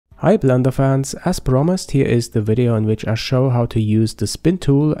Hi Blender fans, as promised, here is the video in which I show how to use the spin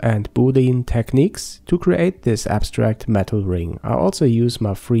tool and Boolean techniques to create this abstract metal ring. I also use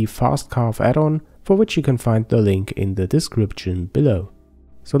my free fast carve add-on, for which you can find the link in the description below.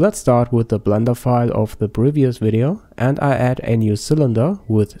 So let's start with the Blender file of the previous video, and I add a new cylinder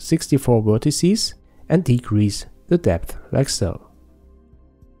with 64 vertices and decrease the depth like so.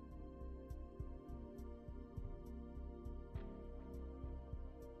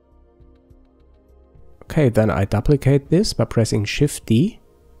 Okay, then I duplicate this by pressing Shift D,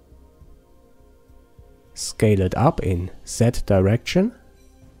 scale it up in Z direction,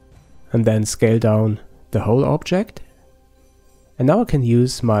 and then scale down the whole object. And now I can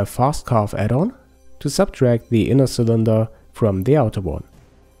use my fast carve add-on to subtract the inner cylinder from the outer one.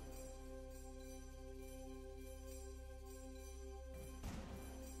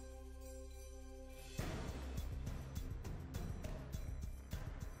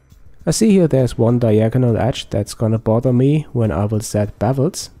 I see here there's one diagonal edge that's gonna bother me when I will set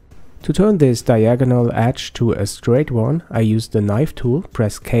bevels. To turn this diagonal edge to a straight one, I use the knife tool,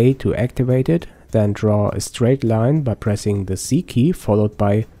 press K to activate it, then draw a straight line by pressing the C key followed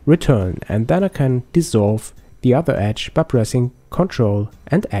by return, and then I can dissolve the other edge by pressing Ctrl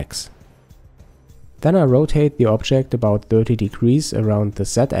and X. Then I rotate the object about 30 degrees around the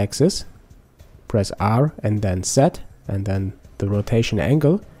Z axis, press R and then Z and then the rotation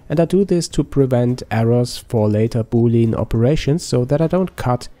angle. And I do this to prevent errors for later Boolean operations so that I don't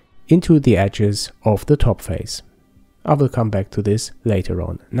cut into the edges of the top face. I will come back to this later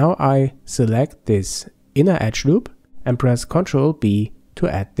on. Now I select this inner edge loop and press Ctrl B to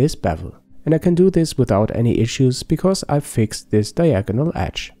add this bevel. And I can do this without any issues because I fixed this diagonal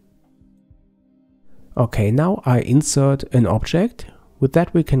edge. Okay, now I insert an object. With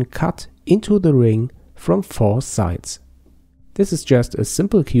that we can cut into the ring from 4 sides. This is just a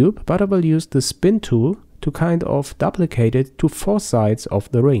simple cube, but I will use the spin tool to kind of duplicate it to 4 sides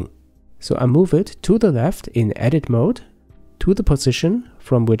of the ring. So I move it to the left in edit mode, to the position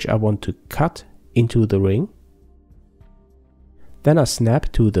from which I want to cut into the ring. Then I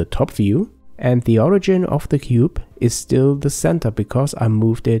snap to the top view, and the origin of the cube is still the center because I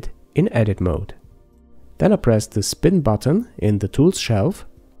moved it in edit mode. Then I press the spin button in the tools shelf.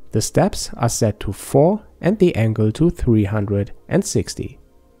 The steps are set to 4 and the angle to 360.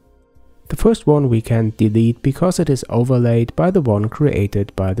 The first one we can delete because it is overlaid by the one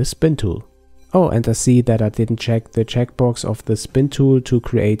created by the spin tool. Oh, and I see that I didn't check the checkbox of the spin tool to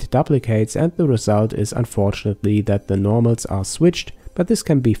create duplicates, and the result is unfortunately that the normals are switched, but this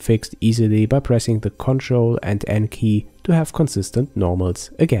can be fixed easily by pressing the Ctrl and N key to have consistent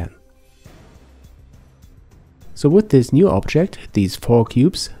normals again. So with this new object, these 4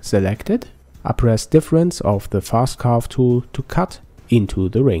 cubes selected, I press difference of the fast carve tool to cut into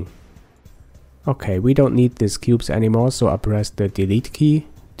the ring. Okay, we don't need these cubes anymore, so I press the delete key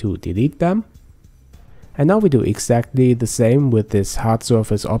to delete them. And now we do exactly the same with this hard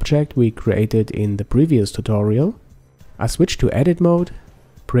surface object we created in the previous tutorial. I switch to edit mode,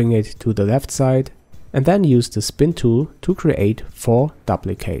 bring it to the left side, and then use the spin tool to create 4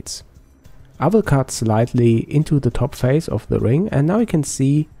 duplicates. I will cut slightly into the top face of the ring, and now you can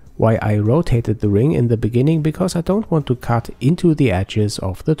see why I rotated the ring in the beginning, because I don't want to cut into the edges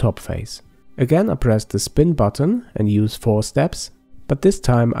of the top face. Again I press the spin button and use 4 steps, but this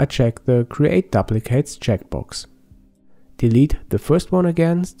time I check the create duplicates checkbox. Delete the first one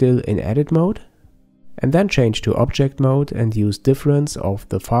again, still in edit mode, and then change to object mode and use difference of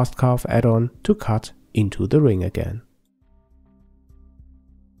the fast carve add-on to cut into the ring again.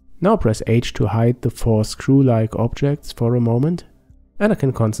 Now press H to hide the 4 screw-like objects for a moment, and I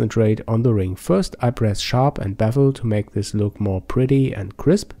can concentrate on the ring. First I press Sharp and Bevel to make this look more pretty and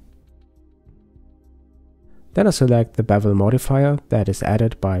crisp. Then I select the bevel modifier that is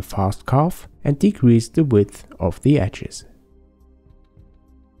added by fast carve and decrease the width of the edges.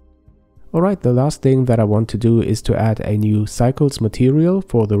 Alright, the last thing that I want to do is to add a new cycles material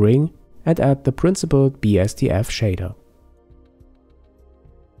for the ring and add the principled BSDF shader.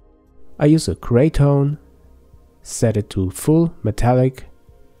 I use a gray tone, set it to full metallic,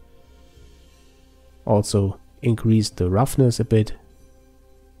 also increase the roughness a bit,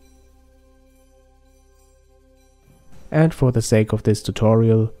 and for the sake of this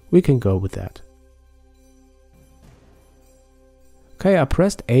tutorial we can go with that. Okay, I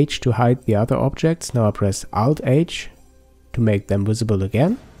pressed H to hide the other objects, now I press Alt H to make them visible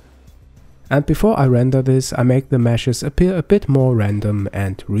again. And before I render this, I make the meshes appear a bit more random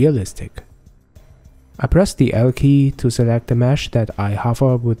and realistic. I press the L key to select the mesh that I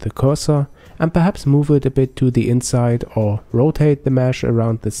hover with the cursor and perhaps move it a bit to the inside or rotate the mesh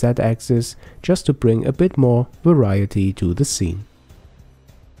around the Z axis just to bring a bit more variety to the scene.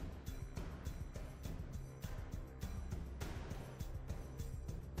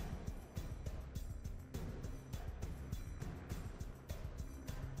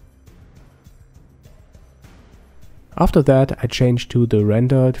 After that, I change to the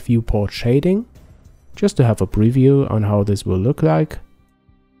rendered viewport shading, just to have a preview on how this will look like.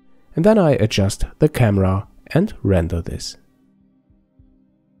 And then I adjust the camera and render this.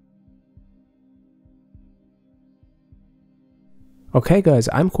 Okay guys,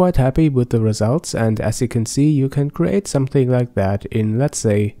 I'm quite happy with the results, and as you can see, you can create something like that in, let's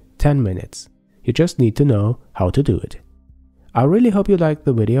say, 10 minutes. You just need to know how to do it. I really hope you liked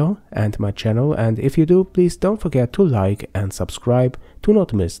the video and my channel, and if you do, please don't forget to like and subscribe to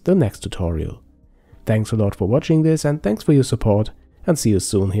not miss the next tutorial. Thanks a lot for watching this, and thanks for your support, and see you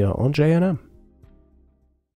soon here on JNM.